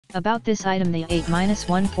About this item, the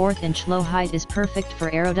 8-1/4 inch low height is perfect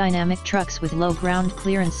for aerodynamic trucks with low ground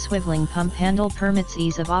clearance. Swiveling pump handle permits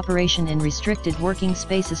ease of operation in restricted working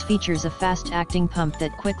spaces. Features a fast acting pump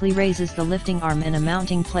that quickly raises the lifting arm and a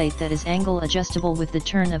mounting plate that is angle adjustable with the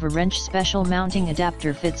turn of a wrench. Special mounting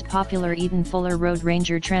adapter fits popular Eaton Fuller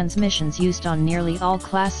Roadranger transmissions used on nearly all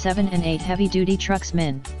Class 7 and 8 heavy duty trucks.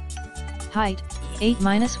 Min. Height,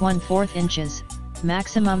 8-1/4 inches,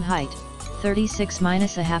 maximum height,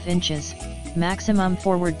 36-1/2 inches, maximum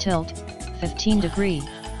forward tilt, 15 degree,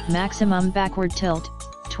 maximum backward tilt,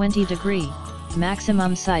 20 degree,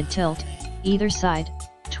 maximum side tilt, either side,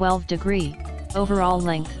 12 degree, overall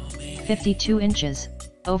length, 52 inches,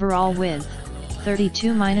 overall width,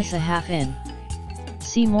 32-1/2 in.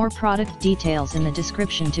 See more product details in the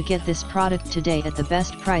description to get this product today at the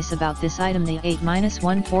best price. About this item, the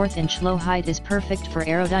 8-1/4 inch low height is perfect for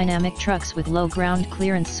aerodynamic trucks with low ground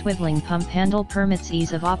clearance. Swiveling pump handle permits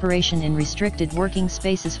ease of operation in restricted working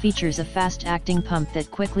spaces. Features a fast acting pump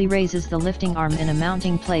that quickly raises the lifting arm and a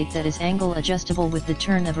mounting plate that is angle adjustable with the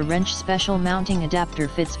turn of a wrench. Special mounting adapter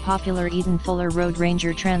fits popular Eaton Fuller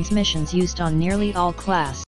Roadranger transmissions used on nearly all Class